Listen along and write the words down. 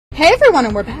everyone,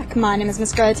 and we're back. My name is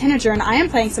MissScarletTanager, and I am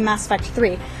playing some Mass Effect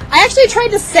 3. I actually tried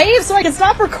to save so I could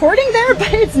stop recording there,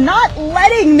 but it's not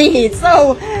letting me,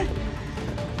 so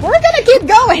we're gonna keep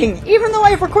going, even though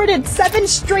I've recorded 7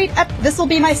 straight this will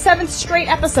be my 7th straight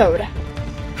episode.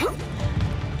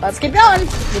 Let's keep going.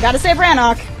 We gotta save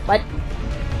Rannoch, but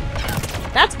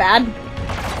that's bad.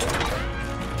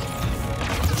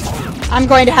 I'm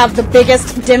going to have the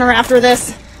biggest dinner after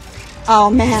this. Oh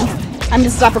man, I'm gonna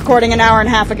stop recording an hour and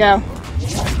a half ago.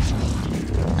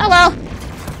 Oh well.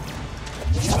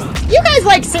 You guys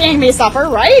like seeing me suffer,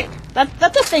 right?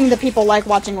 That's a thing that people like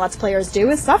watching Let's Players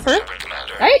do, is suffer.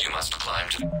 Right? You must climb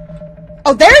to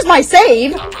Oh, there's my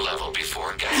save! upper level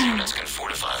before gas units can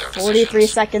fortify their 43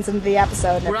 positions. seconds into the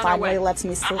episode, and it finally lets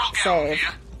me I'm okay save. here.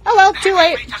 Oh well, too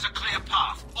late. Fleet has a clear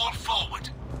path. All forward.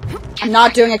 I'm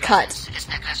not doing a cut. Is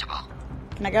negligible.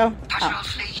 Can I go? Patrol Oh.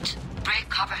 fleet, break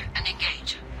cover and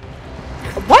engage.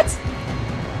 What?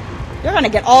 You're gonna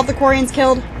get all of the Quarians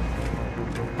killed?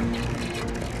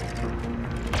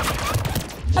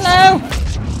 Hello?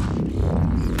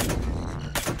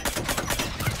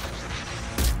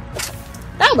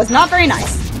 That was not very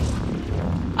nice.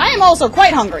 I am also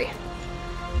quite hungry.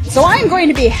 So I am going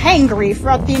to be hangry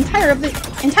throughout the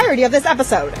entirety of this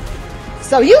episode.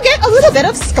 So you get a little bit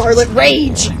of Scarlet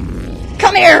Rage.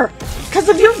 Come here! Because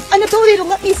of your inability to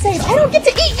let me save, I don't get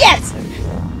to eat yet!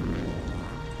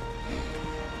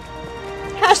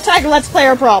 Hashtag Let's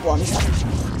Player problems.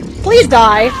 Please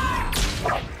die.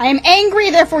 I am angry,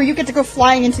 therefore you get to go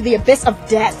flying into the abyss of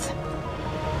death.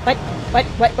 What?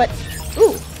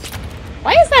 Ooh.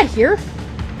 Why is that here?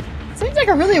 Seems like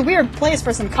a really weird place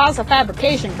for some Casa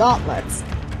Fabrication gauntlets.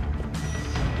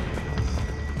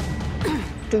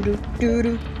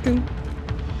 Can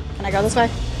I go this way?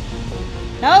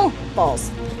 No? Balls.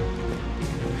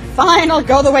 Fine, I'll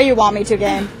go the way you want me to,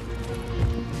 game.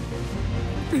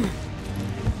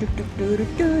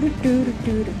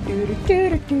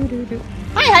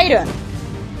 Hi, how you doing?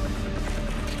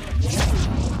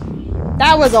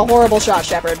 That was a horrible shot,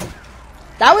 Shepard.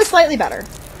 That was slightly better.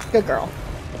 Good girl.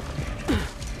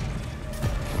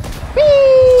 Whee!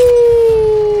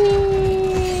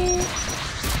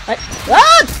 What?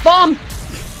 Ah! Bomb!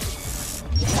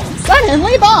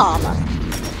 Suddenly bomb!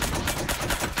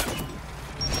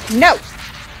 No!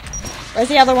 Where's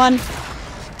the other one? I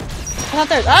thought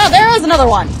there's— oh, there is another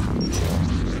one!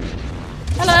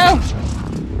 Hello!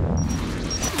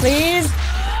 Please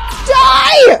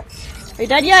die! Are you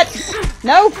dead yet?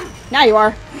 No? Now you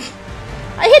are.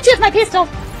 I hit you with my pistol!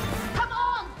 Come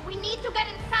on! We need to get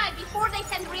inside before they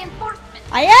send reinforcements!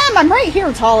 I am! I'm right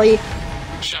here, Tolly!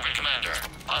 Shepard Commander,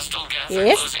 hostile gas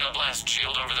Yes? closing a blast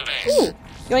shield over the base. Ooh!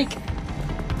 Yoink.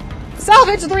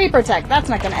 Salvage the Reaper tech! That's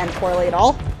not gonna end poorly at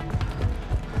all.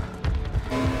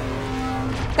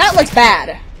 That looks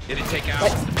bad. Did it take out?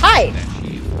 But, hi!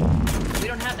 We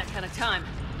don't have that kind of time.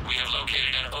 We have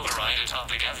located an override atop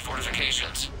the gas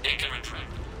fortifications. It can retrieve.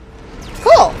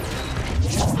 Cool!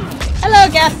 Hello,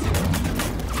 Geth.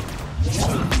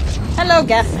 Hello,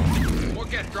 Geth. More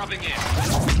gas dropping in.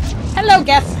 Hello,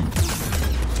 Geth.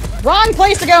 Wrong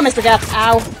place to go, Mr. Geth.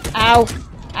 Ow. Ow.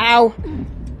 Ow.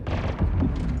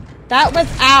 That was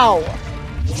ow.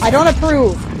 I don't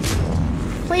approve.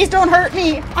 Please don't hurt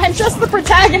me. I'm just the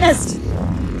protagonist.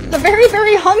 The very,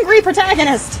 very hungry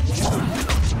protagonist.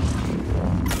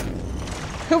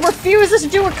 Who refuses to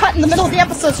do a cut in the middle of the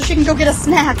episode so she can go get a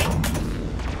snack.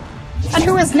 And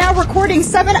who is now recording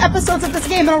 7 episodes of this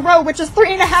game in a row, which is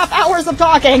 3.5 hours of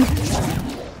talking.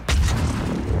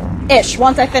 Ish.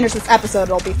 Once I finish this episode,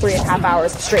 it'll be 3.5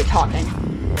 hours of straight talking.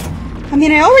 I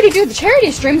mean, I already do the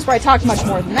charity streams where I talk much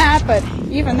more than that, but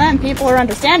even then, people are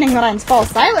understanding that I fall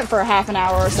silent for a half an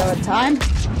hour or so at a time.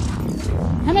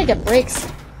 And I get breaks.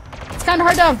 It's kind of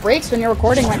hard to have breaks when you're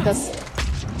recording like this.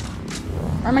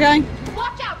 Where am I going?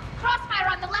 Watch out! Crossfire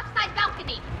on the left side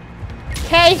balcony!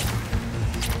 Okay.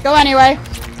 Go anyway.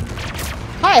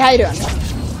 Hi, how you doing?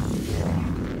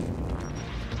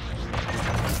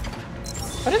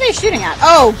 What are they shooting at?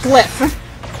 Oh, Glyph.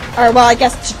 Or, well, I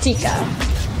guess Chitika.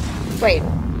 Wait,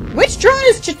 which drone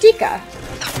is Chitika?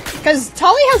 Because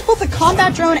Tali has both a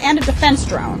combat drone and a defense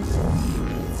drone.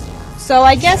 So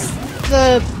I guess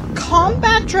the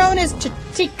combat drone is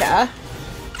Chitika.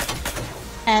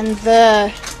 And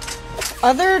the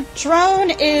other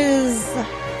drone is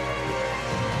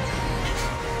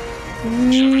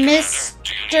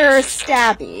Mr.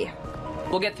 Stabby.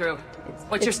 We'll get through.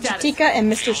 What's your It's status? Chitika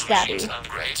and Mr. Machine's Stabby.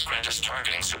 upgrades grant us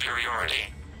targeting superiority.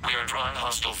 We are drawing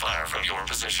hostile fire from your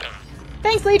position.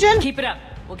 Thanks, Legion. Keep it up.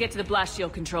 We'll get to the blast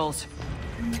shield controls.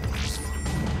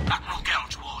 Admiral Gell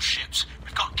to all ships.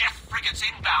 We've got Geth frigates rockets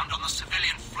inbound on the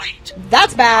civilian fleet.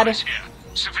 That's bad. Here.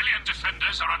 Civilian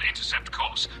defenders are on intercept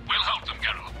course. We'll help them,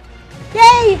 Geralt.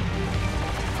 Yay!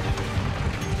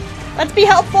 Let's be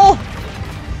helpful.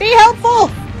 Be helpful.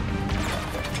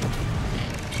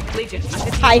 Legion, I'm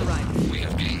hitting Hi. the right. We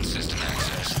have gained system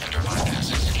access and are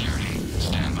bypassing security.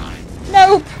 Stand by.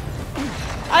 Nope.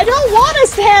 I don't want to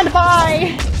stand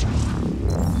by.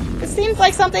 It seems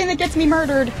like something that gets me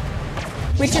murdered,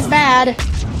 which is bad.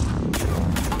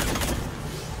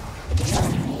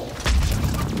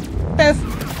 Poof.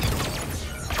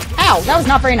 Ow, that was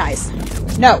not very nice.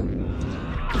 No.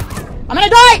 I'm gonna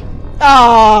die!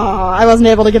 Oh, I wasn't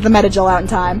able to get the Metagel out in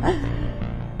time.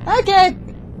 Okay.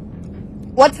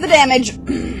 What's the damage?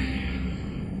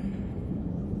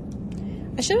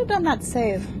 I should have done that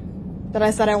save that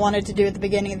I said I wanted to do at the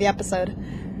beginning of the episode.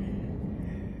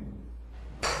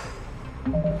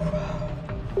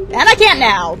 And I can't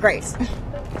now! Great.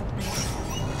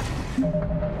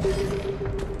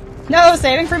 No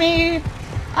saving for me!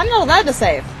 I'm not allowed to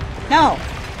save. No.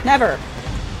 Never.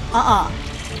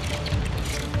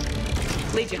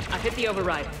 Legion, I hit the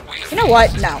override. You know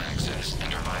what? No.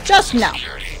 Just no.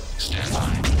 Stand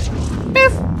by.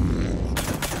 Poof.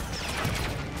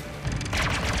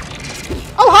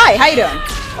 Oh, hi! How you doing?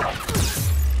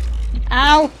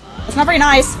 Ow. That's not very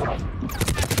nice.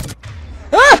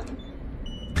 Ah!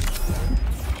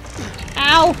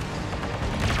 Ow.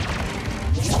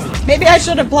 Maybe I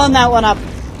should have blown that one up.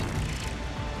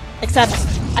 Except,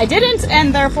 I didn't,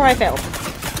 and therefore I failed.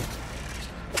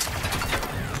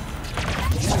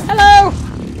 Hello!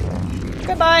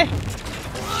 Goodbye.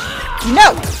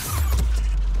 No!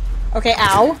 Okay,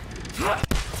 ow.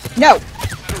 No!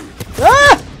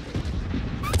 Ah!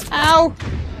 Ow!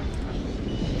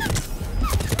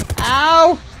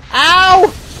 Ow!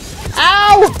 Ow!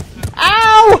 Ow!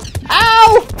 Ow!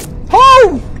 Ow!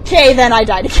 Oh! Okay, then I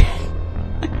died again.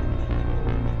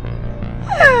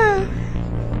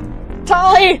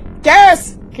 Tolly!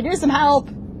 Garrus! Could use some help.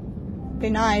 Be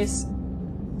nice.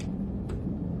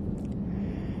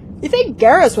 You think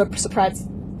Garrus would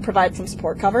provide some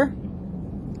support cover?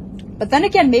 But then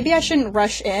again, maybe I shouldn't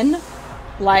rush in,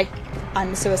 like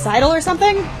I'm suicidal or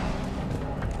something?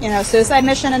 You know, suicide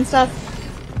mission and stuff.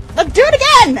 Let's do it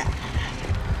again!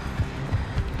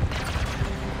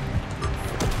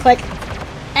 Click.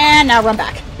 And now run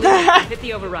back. Hit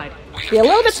the override. Be a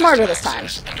little bit smarter this time.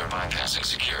 And are bypassing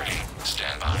security.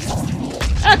 Stand by.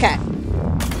 Okay.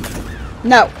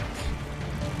 No.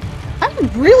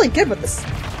 I'm really good with this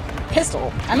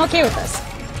pistol. I'm okay with this.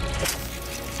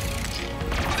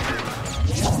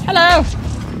 Hello!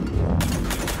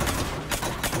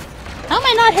 How am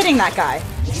I not hitting that guy?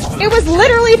 It was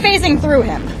literally phasing through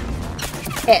him.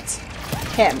 It.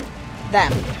 Him.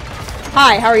 Them.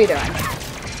 Hi, how are you doing?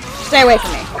 Stay away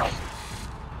from me.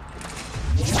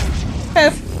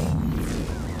 Poof.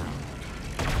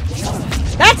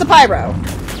 That's a pyro.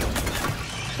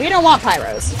 We don't want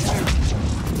pyros.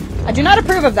 I do not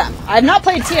approve of them. I have not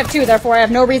played TF2, therefore I have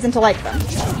no reason to like them.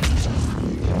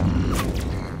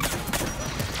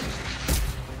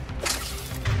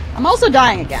 I'm also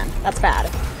dying again. That's bad.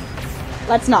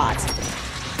 Let's not.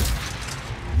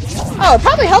 Oh, it'd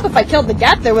probably help if I killed the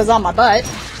gat that was on my butt.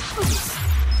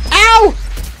 Ow!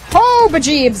 Oh,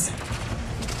 bejeebs!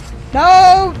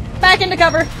 No! Back into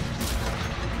cover.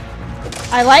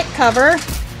 I like cover.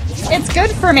 It's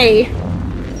good for me.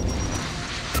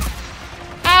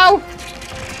 Ow!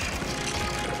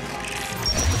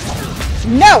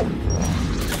 No!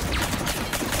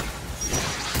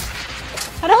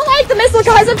 I don't like the missile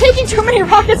guys. I'm taking too many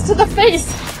rockets to the face.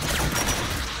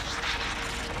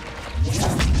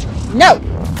 No!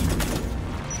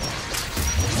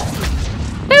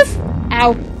 Poof!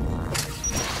 Ow.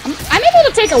 I'm able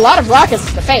to take a lot of rockets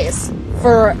to the face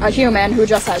for a human who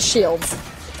just has shields.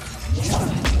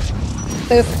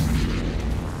 Poof.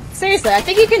 Seriously, I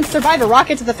think you can survive a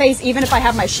rocket to the face even if I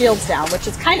have my shields down, which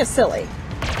is kind of silly.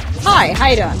 Hi, how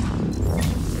you doing?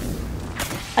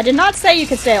 I did not say you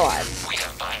could stay alive. We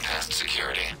have bypassed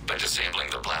security, but disabling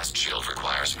the blast shield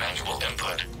requires manual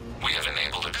input. We have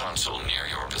enabled a console near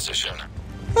your position.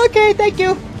 Okay, thank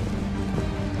you.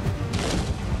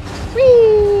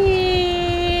 Whee!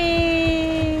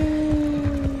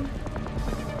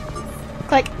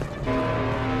 Click.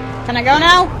 Can I go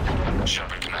now?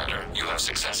 Shepard Commander, you have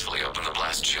successfully opened the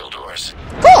blast shield doors.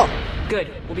 Cool!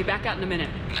 Good. We'll be back out in a minute.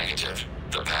 Negative.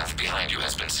 The path behind you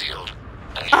has been sealed.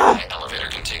 A nearby elevator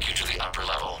can take you to the upper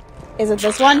level. Is it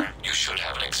this From one? there, you should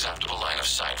have an acceptable line of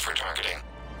sight for targeting.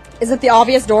 Is it the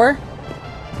obvious door?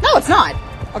 No, it's not.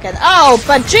 Okay. Oh,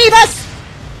 but Jeebus!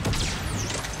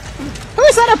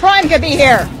 Who said a prime could be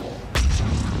here?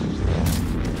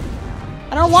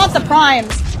 I don't want the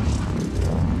primes.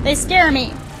 They scare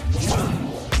me.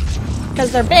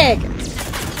 Because they're big.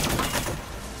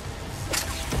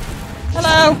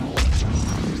 Hello.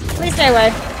 Please stay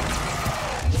away.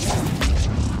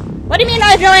 What do you mean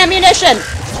I have no ammunition?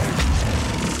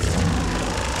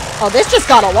 Oh, this just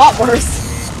got a lot worse.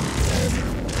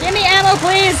 Give me ammo,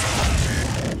 please.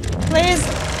 Please.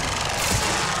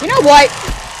 You know what?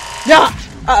 Yeah.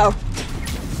 Uh-oh.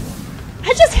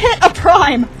 I just hit a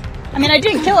prime. I mean, I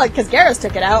didn't kill it because Garrus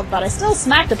took it out, but I still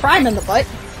smacked a prime in the butt.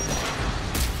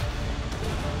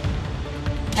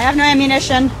 I have no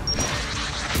ammunition.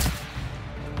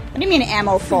 What do you mean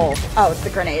ammo full? Oh, it's the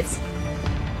grenades.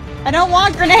 I don't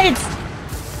want grenades!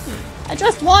 I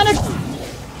just want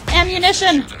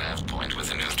ammunition!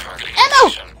 Ammo!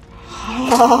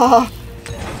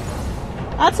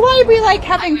 That's why we like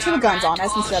having two guns on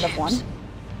us instead of one.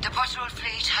 The patrol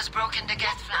fleet has broken the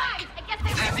Geth flag.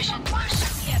 Permission to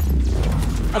proceed.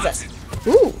 What's this?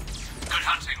 Ooh. Good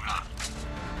hunting, Ron.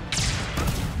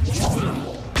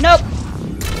 Nope.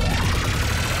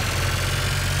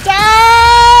 Die!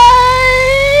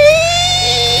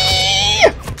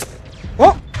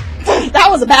 Oh, that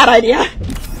was a bad idea.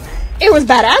 It was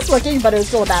badass looking, but it was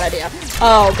still a bad idea.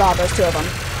 Oh god, there's two of them.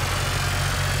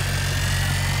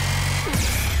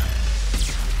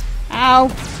 Ow.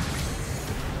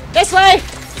 This way!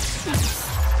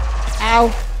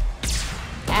 Ow.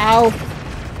 Ow.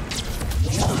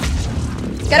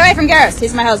 Get away from Garrus,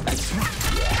 he's my husband.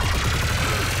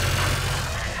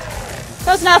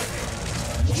 Close enough.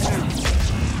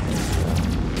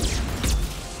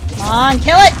 Come on,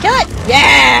 kill it, kill it!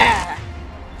 Yeah!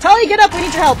 Tully, get up, we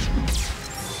need your help.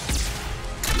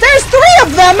 There's 3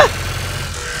 of them!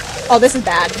 Oh, this is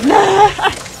bad.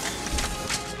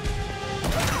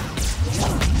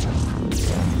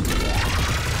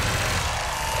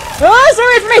 Oh, stay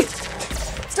away from me!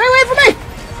 Stay away from me!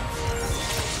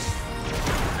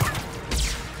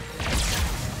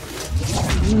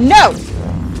 No!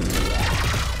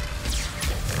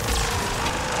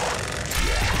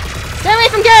 Stay away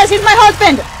from Garrus, he's my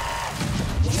husband!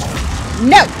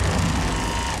 No!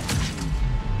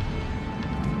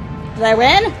 Did I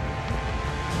win?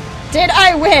 Did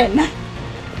I win?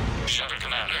 Shepard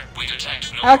Commander, we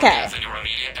detect no Okay. death in your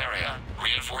immediate area.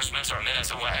 Reinforcements are minutes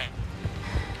away.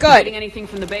 Good. Getting anything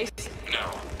from the base?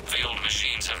 No, the old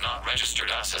machines have not registered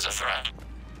us as a threat.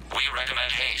 We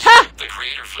recommend haste. Ha! The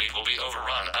Creator Fleet will be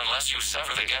overrun unless you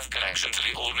sever the Geth connection to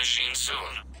the old machine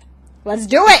soon. Let's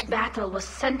do it! Battle was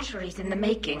centuries in the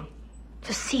making.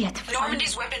 To see it.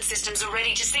 Normandy's weapon systems are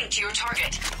ready to sync to your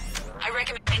target. I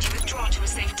recommend you withdraw to a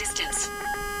safe distance.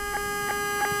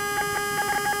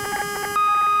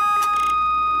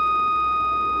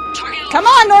 Target Come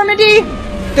on, Normandy!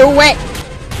 Do it!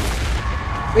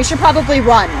 We should probably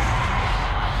run.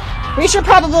 We should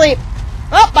probably...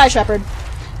 Oh, bye, Shepard.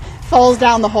 Falls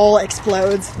down the hole,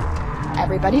 explodes.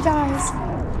 Everybody dies.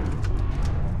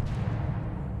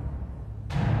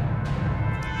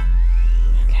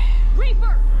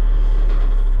 Reaper!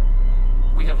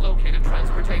 We have located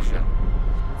transportation.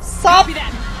 Stop! Copy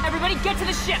that! Everybody get to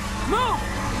the ship! Move!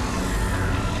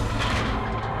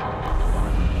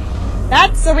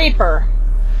 That's the Reaper.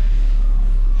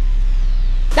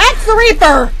 That's the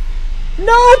Reaper!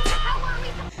 Nope!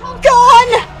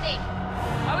 Gone!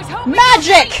 I was hoping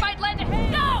Magic! might lend a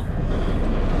hand. No!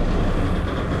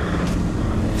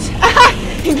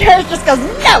 Garrus just goes,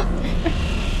 no!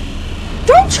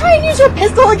 Don't try and use your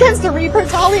pistol against the Reaper,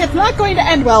 Tali. It's not going to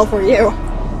end well for you.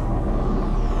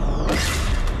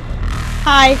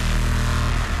 Hi.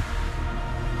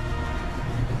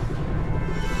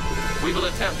 We will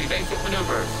attempt evasive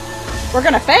maneuvers. We're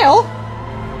gonna fail.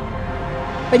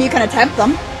 But you can attempt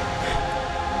them.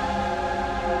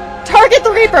 Target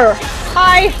the Reaper!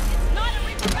 Hi! It's not a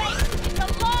Reaper base! It's a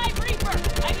live Reaper!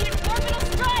 I need an orbital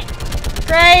strike!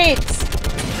 Great!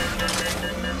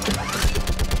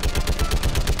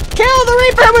 Kill the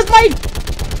Reaper with my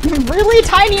really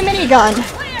tiny minigun.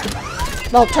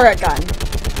 Well, turret gun.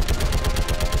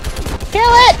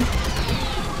 Kill it!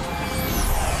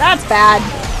 That's bad.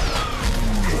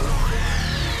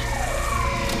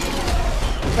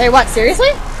 Wait, what?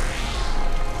 Seriously?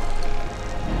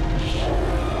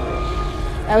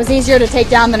 That was easier to take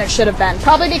down than it should have been.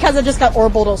 Probably because it just got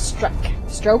orbital struck.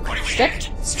 Stroke? Stick?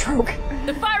 Stroke.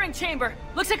 The firing chamber!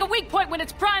 Looks like a weak point when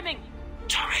it's priming!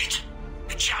 Turret!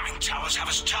 The jamming towers have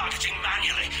us targeting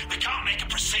manually. We can't make a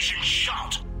precision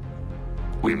shot.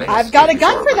 We may I've got a escape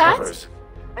gun before for that. it recovers.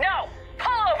 No!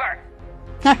 Pull over!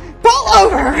 Pull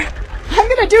over! I'm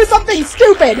gonna do something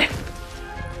stupid!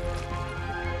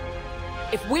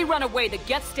 If we run away, the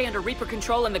Geth stay under Reaper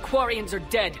control and the Quarians are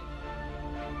dead.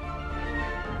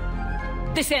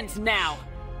 This ends now.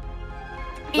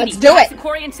 Let's Edie, do pass it. the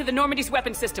Quarians to the Normandy's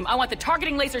weapon system. I want the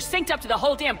targeting laser synced up to the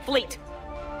whole damn fleet.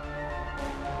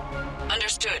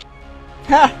 Understood.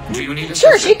 Huh. Do you need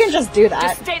Sure, assistance? she can just do that.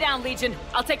 Just stay down, Legion.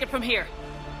 I'll take it from here.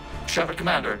 Shepard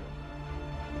Commander.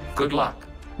 Good luck.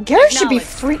 Garrus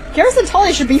and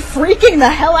Tali should be freaking the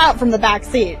hell out from the back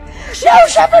seat. No,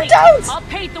 Shepard, don't! I'll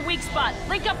paint the weak spot.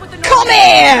 Link up with the Come Normandy.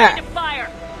 here! Ready to fire.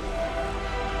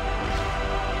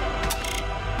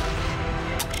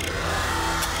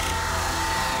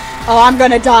 Oh, I'm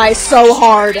gonna die so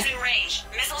hard. Cruising range.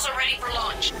 Missiles are ready for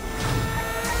launch.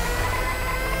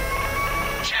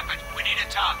 Shepard, we need a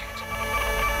target.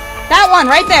 That one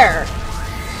right there.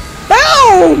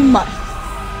 Boom!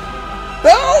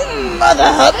 Boom,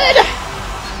 Mother Hubbard!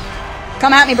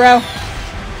 Come at me, bro.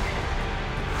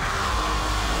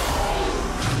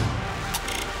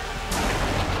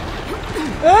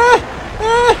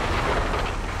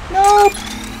 Nope.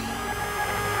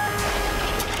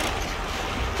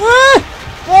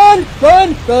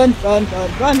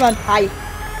 Run. Hi.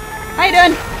 How you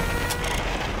doing?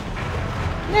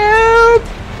 Nope.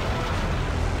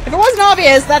 If it wasn't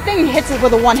obvious, that thing hits it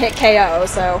with a one-hit KO,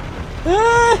 so...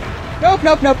 Nope.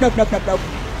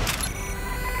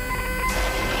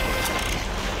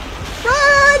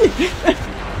 Run!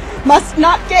 Must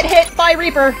not get hit by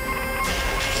Reaper.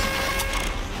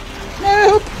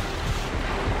 Nope.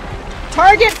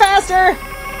 Target faster.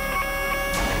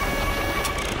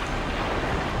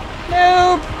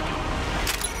 Nope.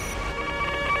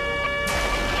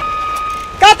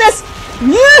 Got this.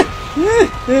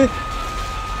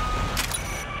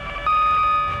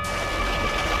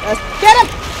 Let's get him.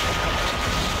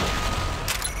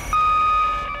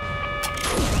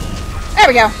 There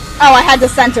we go. Oh, I had to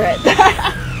center it.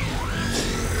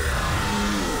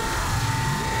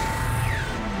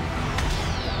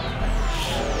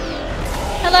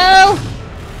 Hello?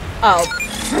 Oh,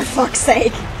 for fuck's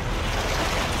sake.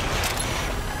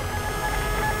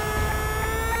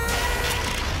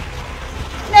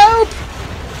 Nope.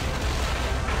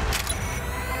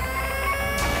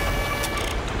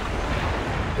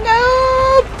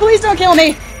 No! Please don't kill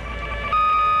me.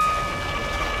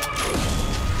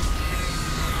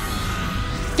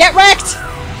 Get wrecked!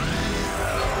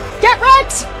 Get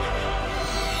wrecked!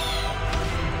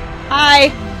 Hi.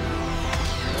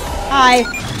 Hi.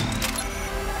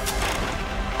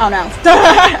 Oh no.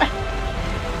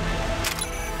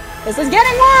 This is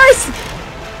getting worse!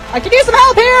 I could use some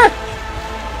help here!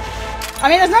 I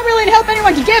mean, there's not really any help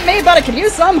anyone can give me, but I could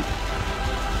use some.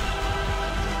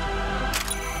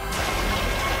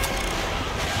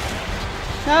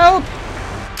 Nope.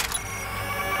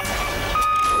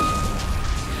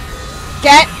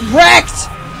 Get wrecked!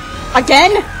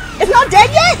 Again? It's not dead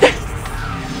yet?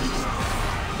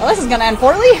 Well, this is gonna end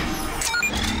poorly.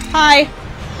 Hi.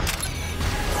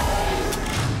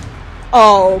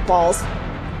 Oh, balls.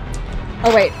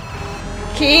 Oh, wait.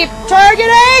 Keep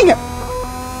targeting!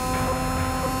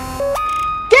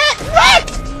 Get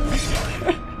wrecked!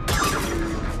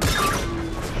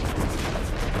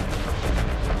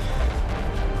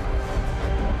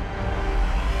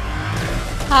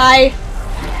 Hi.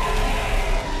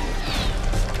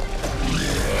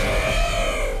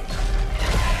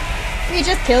 We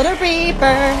just killed a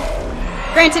Reaper.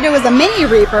 Granted, it was a mini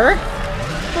Reaper,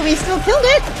 but we still killed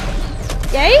it.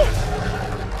 Yay?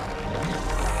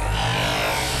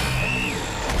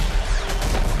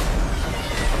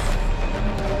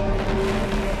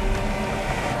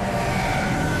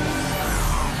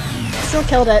 Still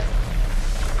killed it.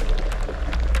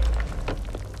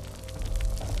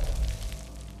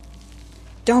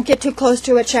 Don't get too close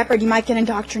to it, Shepard. You might get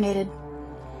indoctrinated.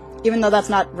 Even though that's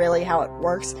not really how it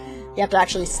works. You have to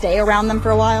actually stay around them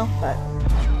for a while, but...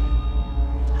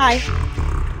 Hi.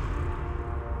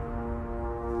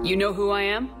 You know who I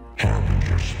am?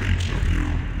 Harbinger speaks of you.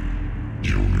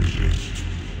 You resist,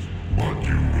 but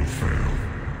you will fail.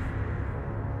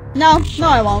 No,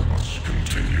 I won't. Must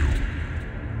continue.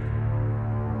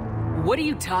 What are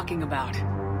you talking about?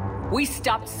 We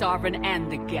stopped Sovereign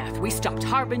and the Geth. We stopped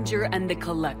Harbinger and the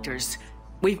Collectors.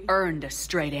 We've earned a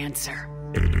straight answer.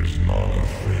 It is not a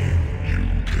thing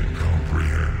you can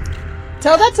comprehend.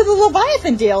 Tell that to the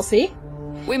Leviathan DLC.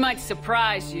 We might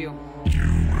surprise you.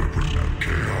 You represent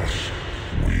chaos.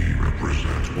 We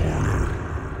represent order.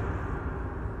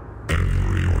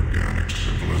 Every organic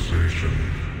civilization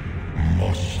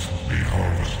must be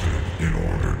harvested in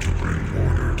order to bring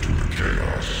order to the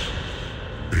chaos.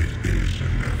 It is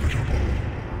inevitable.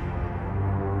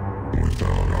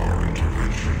 Without our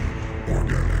intervention,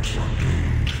 organics are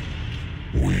doomed.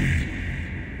 We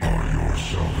are your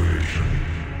salvation.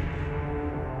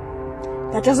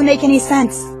 That doesn't make any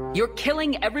sense. You're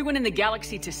killing everyone in the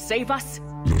galaxy to save us?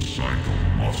 The cycle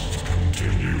must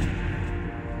continue.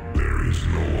 There is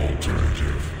no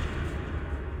alternative.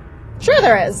 Sure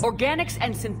there is. Organics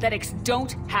and synthetics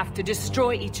don't have to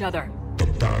destroy each other. The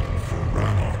battle for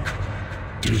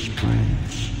Rannoch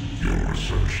disproves your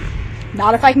assertion.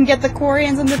 Not if I can get the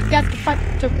Quarians and the Geth to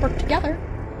fight to work together.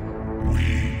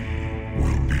 We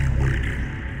will be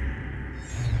waiting.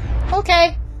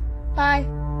 Okay. Bye.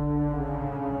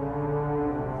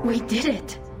 We did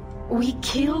it. We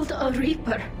killed a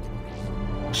Reaper.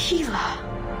 Keelah.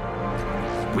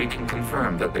 We can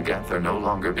confirm that the Geth are no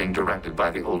longer being directed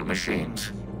by the old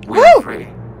machines. We Woo! are free.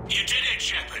 You did it,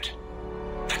 Shepard.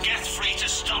 The Geth fleet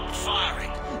has stopped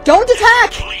firing. Don't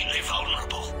attack! Completely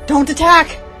vulnerable. Don't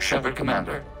attack! Shepard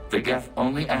Commander, the Geth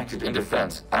only acted in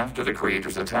defense after the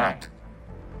creators attacked.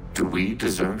 Do we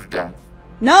deserve death?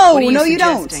 No, What are no you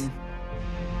suggesting?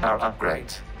 don't. Our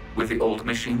upgrades. With the old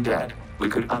machine dead, we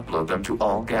could upload them to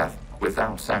all Geth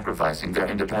without sacrificing their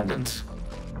independence.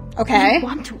 Okay. You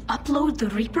want to upload the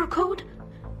Reaper code?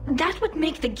 That would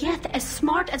make the Geth as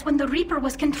smart as when the Reaper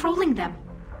was controlling them.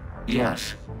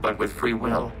 Yes, but with free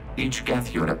will, each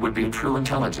Geth unit would be a true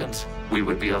intelligence. We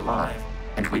would be alive,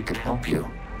 and we could help you.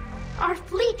 Our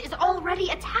fleet is already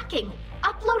attacking.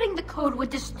 Uploading the code would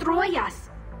destroy us.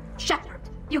 Shepard,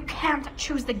 you can't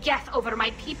choose the Geth over my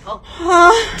people.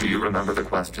 Do you remember the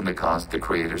question that caused the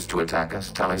creators to attack us,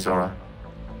 Talizora?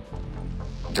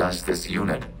 Does this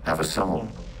unit have a soul?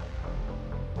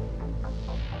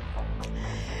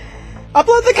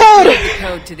 Upload the code! The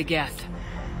code to the Geth.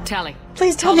 Tally.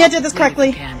 Please tell me I did this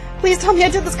correctly. Please tell me I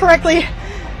did this correctly.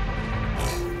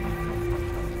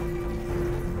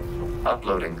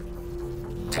 Uploading.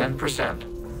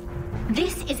 10%.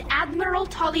 This is Admiral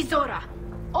Talizora.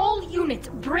 All units,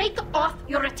 break off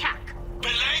your attack.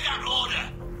 Belay that order.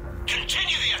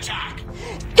 Continue the attack.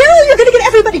 Daryl, you're gonna get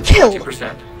everybody killed!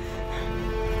 50%.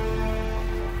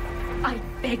 I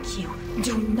beg you,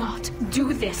 do not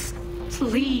do this.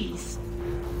 Please.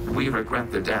 We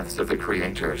regret the deaths of the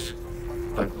creators,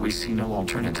 but we see no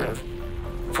alternative.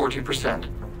 40%.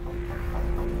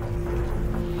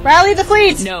 Rally the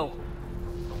fleet! No.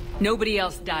 Nobody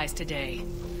else dies today.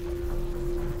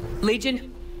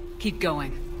 Legion, keep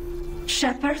going.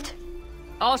 Shepard?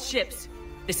 All ships,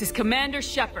 this is Commander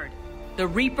Shepard. The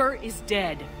Reaper is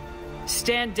dead.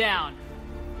 Stand down.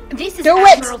 This is Do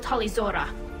it! Admiral Talizora.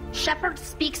 Shepard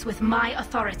speaks with my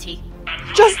authority.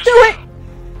 Just do it!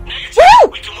 Negative. Woo!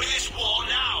 We can win this war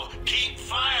now. Keep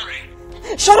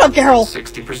firing. Shut up, Daryl!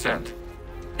 60%.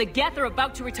 The Geth are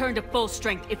about to return to full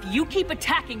strength. If you keep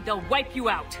attacking, they'll wipe you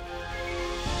out.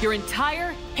 Your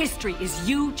entire history is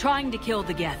you trying to kill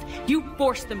the Geth. You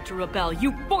forced them to rebel.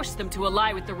 You forced them to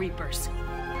ally with the Reapers.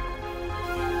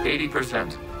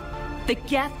 80%. The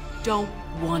Geth don't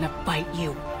want to fight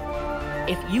you.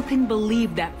 If you can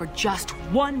believe that for just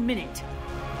 1 minute,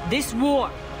 this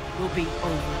war will be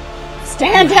over.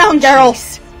 Stand down, Daryl!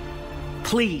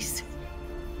 Please.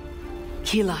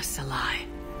 Keelah Salai.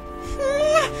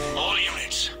 All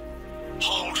units,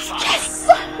 hold fire. Yes!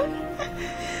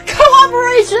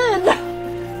 Collaboration!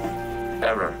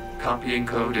 Error. Copying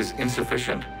code is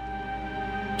insufficient.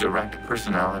 Direct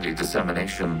personality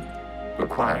dissemination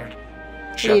required.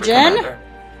 Shepard Legion? Commander,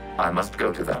 I must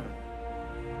go to them.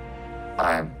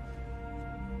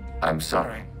 I'm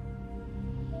sorry.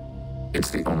 It's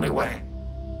the only way.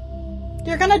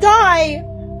 You're gonna die!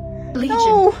 Legion.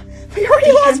 No! We already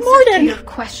The lost answer to Morden! your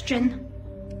question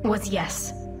was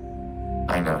yes.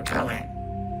 I know, Tally.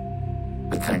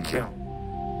 But thank you.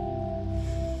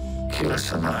 Keelah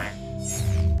Salai.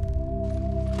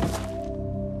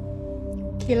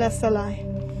 Keelah Salai.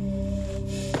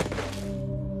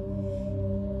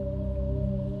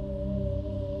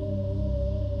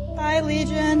 Bye,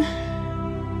 Legion.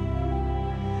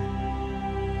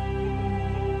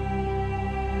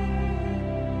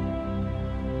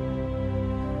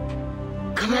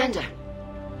 Commander,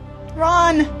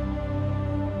 Ron!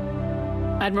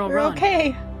 Admiral You're Ron,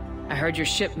 okay. I heard your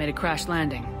ship made a crash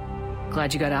landing.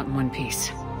 Glad you got out in one piece.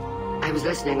 I was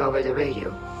listening over the radio.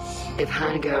 If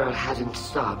Hangirl hadn't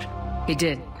stopped, He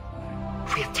did.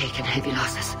 we have taken heavy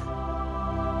losses.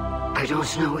 I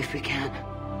don't know if we can.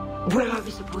 Where are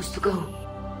we supposed to go?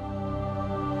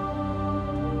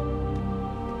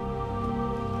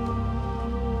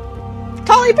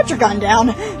 Tali, put your gun down.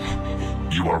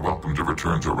 You are welcome to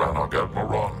return to Rannoch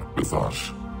Admiral with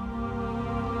us.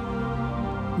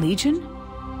 Legion?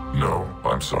 No,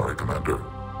 I'm sorry, Commander.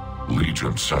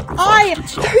 Legion sacrificed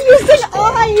itself They're to using give us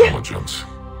all I. intelligence.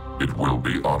 It will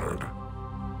be honored.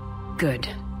 Good.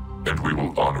 And we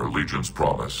will honor Legion's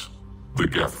promise. The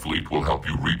Geth fleet will help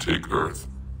you retake Earth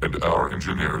and our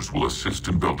engineers will assist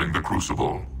in building the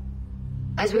Crucible.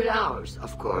 As will ours,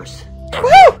 of course.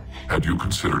 Woo! Had you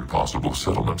considered possible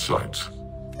settlement sites?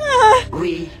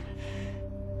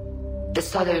 The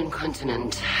southern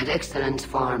continent had excellent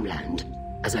farmland,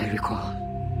 as I recall.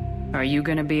 Are you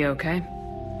gonna be okay?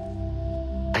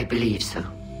 I believe so,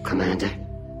 Commander.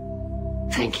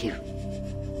 Thank you.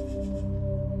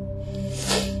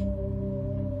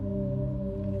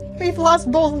 We've lost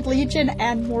both Legion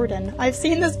and Morden. I've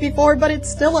seen this before, but it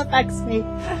still affects me.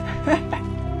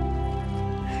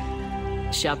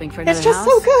 Shopping for another It's just house?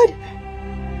 so good!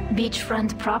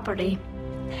 Beachfront property.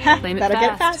 Claim it Better fast.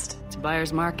 get fast. It's a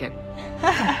buyer's market.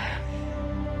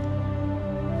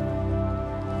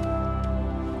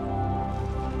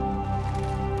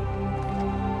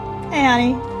 Hey,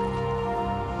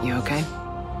 honey. You okay?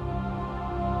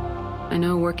 I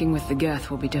know working with the Geth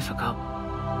will be difficult.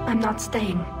 I'm not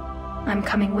staying. I'm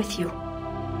coming with you.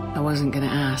 I wasn't gonna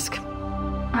ask.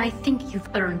 I think you've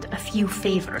earned a few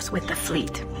favors with the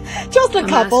fleet. Just a I'm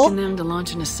couple. asking them to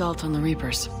launch an assault on the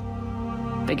Reapers.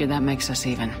 Figure that makes us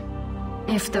even.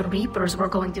 If the Reapers were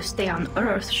going to stay on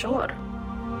Earth, sure.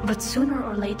 But sooner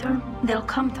or later, they'll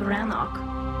come to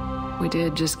Rannoch. We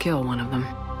did just kill one of them.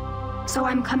 So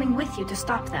I'm coming with you to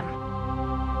stop them.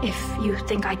 If you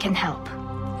think I can help.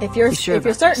 If you're sure if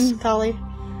you're about this? certain, Tali.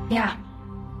 Yeah.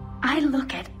 I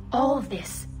look at all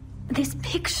this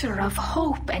picture of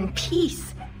hope and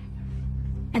peace.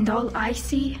 And all I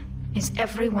see is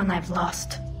everyone I've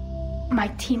lost. My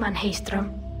team on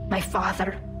Haestrom, my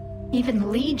father,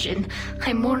 even Legion.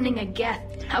 I'm mourning a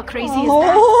Geth. How crazy is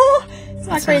that? Oh, it's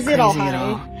not That's crazy at all, crazy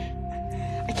honey.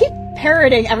 I keep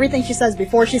parroting everything she says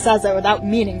before she says it without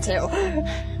meaning to.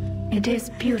 It is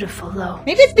beautiful, though.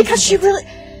 Maybe it's because she Isn't it? really...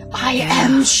 I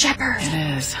am Shepard.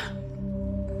 It is.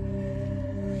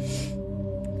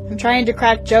 I'm trying to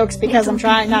crack jokes because It'll I'm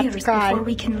trying be not to years cry. before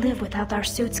we can live without our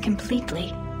suits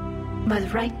completely.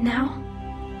 But right now...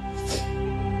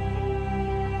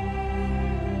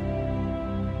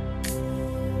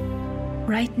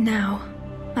 Right now,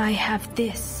 I have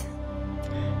this.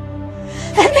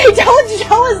 And they don't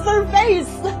show us their face!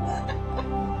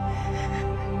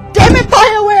 Damn it,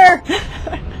 BioWare!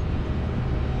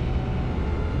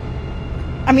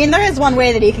 I mean, there is one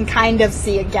way that you can kind of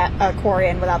see a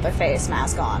Quarian without their face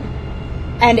mask on.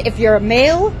 And if you're a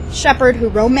male Shepard who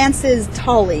romances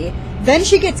Tali, then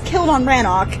she gets killed on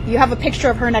Rannoch, you have a picture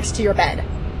of her next to your bed,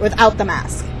 without the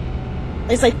mask. At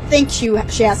least I think she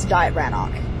has to die at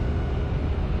Rannoch.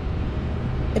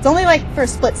 It's only like for a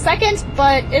split second,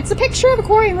 but it's a picture of a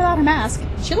Quarian without her mask.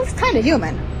 She looks kind of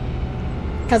human.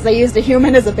 Because they used a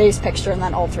human as a base picture and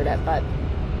then altered it, but...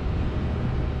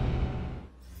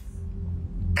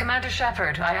 Commander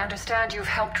Shepard, I understand you've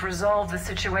helped resolve the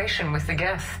situation with the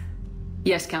Geth.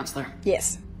 Yes, Counselor.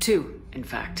 Yes. 2, in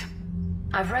fact.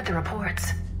 I've read the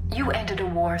reports. You ended a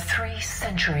war 3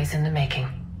 centuries in the making.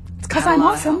 It's because Had a I'm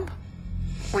lot of awesome. help.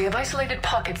 We have isolated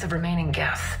pockets of remaining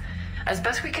Geth. As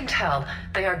best we can tell,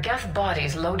 they are Geth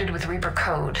bodies loaded with Reaper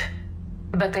code.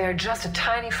 But they are just a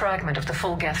tiny fragment of the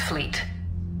full Geth fleet.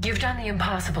 You've done the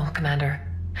impossible, Commander.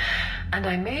 And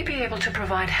I may be able to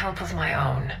provide help of my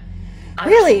own. I've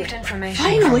Really? received information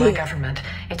Finally? from my government.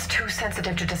 It's too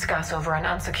sensitive to discuss over an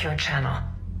unsecured channel.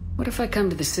 What if I come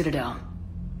to the Citadel?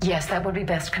 Yes, that would be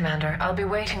best, Commander. I'll be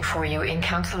waiting for you in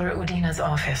Counselor Udina's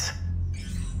office.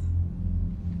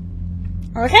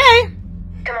 Okay.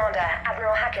 Commander,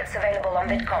 Admiral Hackett's available on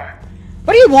VidCom.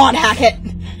 What do you want, Hackett?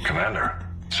 Commander,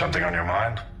 something on your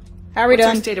mind? How are we What's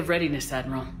our doing? state of readiness,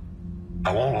 Admiral?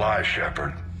 I won't lie,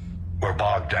 Shepard. We're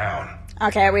bogged down.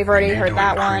 Okay, we've already We need heard to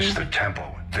that one. increase the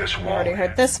tempo. This We've won't. already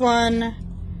heard this one.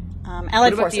 What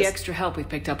Allied about forces. the extra help we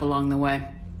picked up along the way?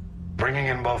 Bringing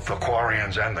in both the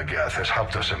Quarians and the Geth has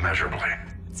helped us immeasurably.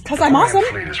 It's because The I'm Quarian awesome.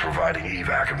 fleet is providing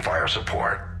evac and fire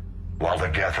support, while the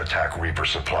Geth attack Reaper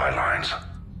supply lines.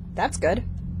 That's good.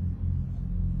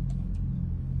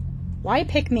 Why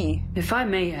pick me? If I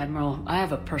may, Admiral, I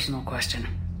have a personal question.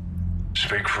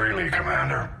 Speak freely,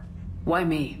 Commander. Why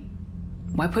me?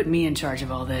 Why put me in charge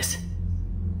of all this?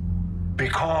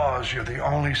 Because you're the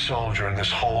only soldier in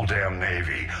this whole damn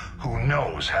Navy who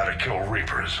knows how to kill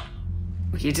Reapers.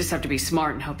 You just have to be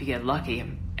smart and hope you get lucky.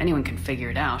 Anyone can figure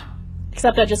it out.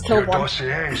 Except I just killed Your one.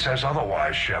 dossier says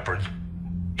otherwise, Shepard.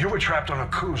 You were trapped on a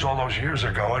cruise all those years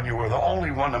ago, and you were the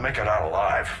only one to make it out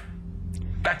alive.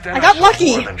 Back then, I got saw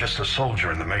lucky. more than just a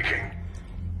soldier in the making.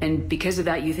 And because of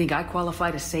that, you think I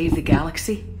qualify to save the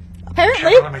galaxy? Apparently.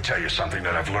 Shepard, let me tell you something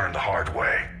that I've learned the hard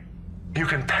way. You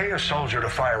can pay a soldier to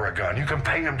fire a gun. You can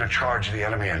pay him to charge the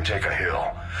enemy and take a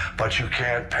hill. But you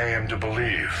can't pay him to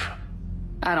believe.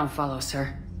 I don't follow,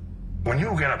 sir. When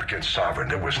you went up against Sovereign,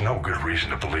 there was no good reason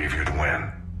to believe you'd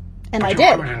win. And but I your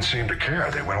did. crew didn't seem to care.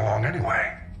 They went along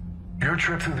anyway. Your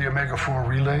trip through the Omega-4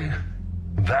 relay?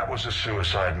 That was a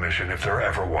suicide mission if there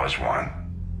ever was one.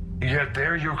 Yet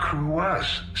there your crew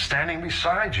was, standing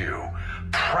beside you,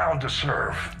 proud to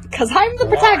serve. Because I'm the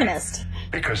protagonist.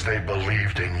 Because they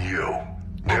believed in you.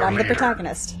 And I'm leader. the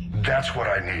protagonist. That's what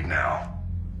I need now.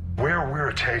 Where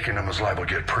we're taking them is liable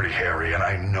to get pretty hairy, and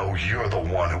I know you're the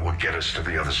one who will get us to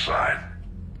the other side.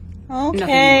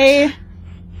 Okay.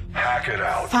 Hack it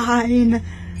out. Fine.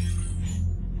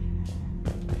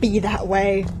 Be that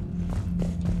way.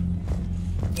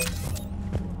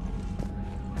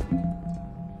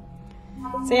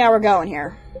 See how we're going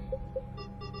here.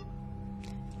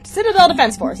 Citadel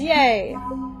Defense Force, yay!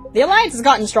 The Alliance has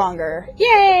gotten stronger,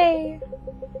 yay!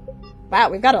 Wow,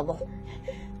 we've got a...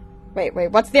 Wait,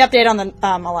 what's the update on the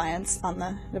Alliance? On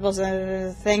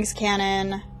the things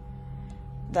cannon.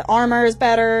 The armor is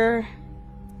better.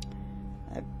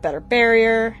 A better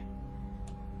barrier.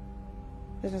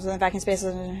 This was in the vacuum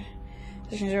spaces.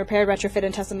 Repaired, retrofit,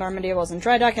 and tested Normandy was in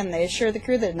dry dock, and they assured the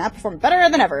crew that it now performed better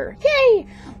than ever. Yay!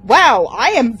 Wow,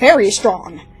 I am very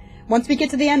strong. Once we get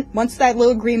to the end, once that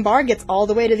little green bar gets all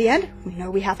the way to the end, we know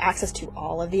we have access to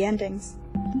all of the endings.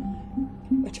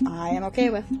 Which I am okay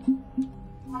with.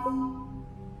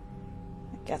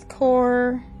 Geth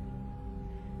Corps.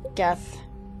 Geth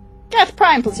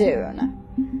Prime Platoon.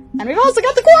 And we've also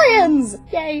got the Quarians!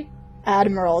 Yay!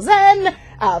 Admiral Zen,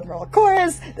 Admiral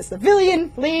Chorus, the civilian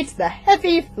fleet, the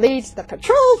heavy fleet, the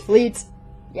patrol fleet.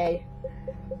 Yay.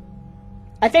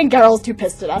 I think Geralt's too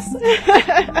pissed at us.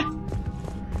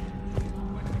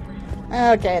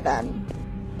 Okay then.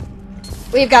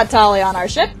 We've got Tali on our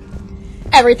ship.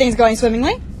 Everything's going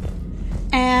swimmingly.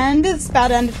 And it's about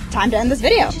time to end this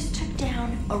video. We just took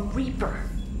down a Reaper.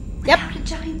 Yep. Without a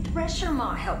giant thresher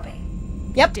maw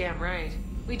helping. Yep. Damn right.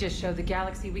 We just showed the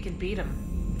galaxy we can beat them.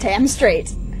 Damn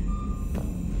straight.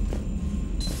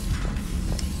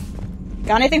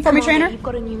 Got anything for me, Trainer? You've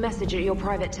got a new message at your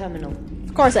private terminal.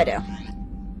 Of course I do.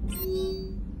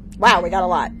 Wow, we got a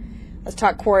lot. Let's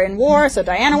talk Quarian War, so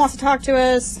Diana wants to talk to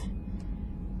us.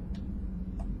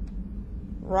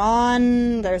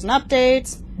 Ron, there's an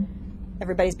update.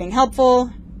 Everybody's being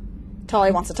helpful.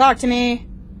 Tali wants to talk to me.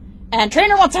 And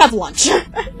Trainer wants to have lunch.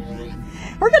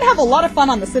 We're gonna have a lot of fun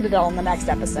on the Citadel in the next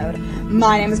episode.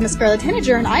 My name is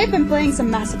MissScarletTanager, and I have been playing some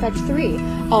Mass Effect 3.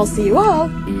 I'll see you all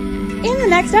in the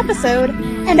next episode,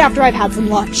 and after I've had some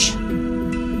lunch.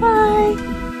 Bye!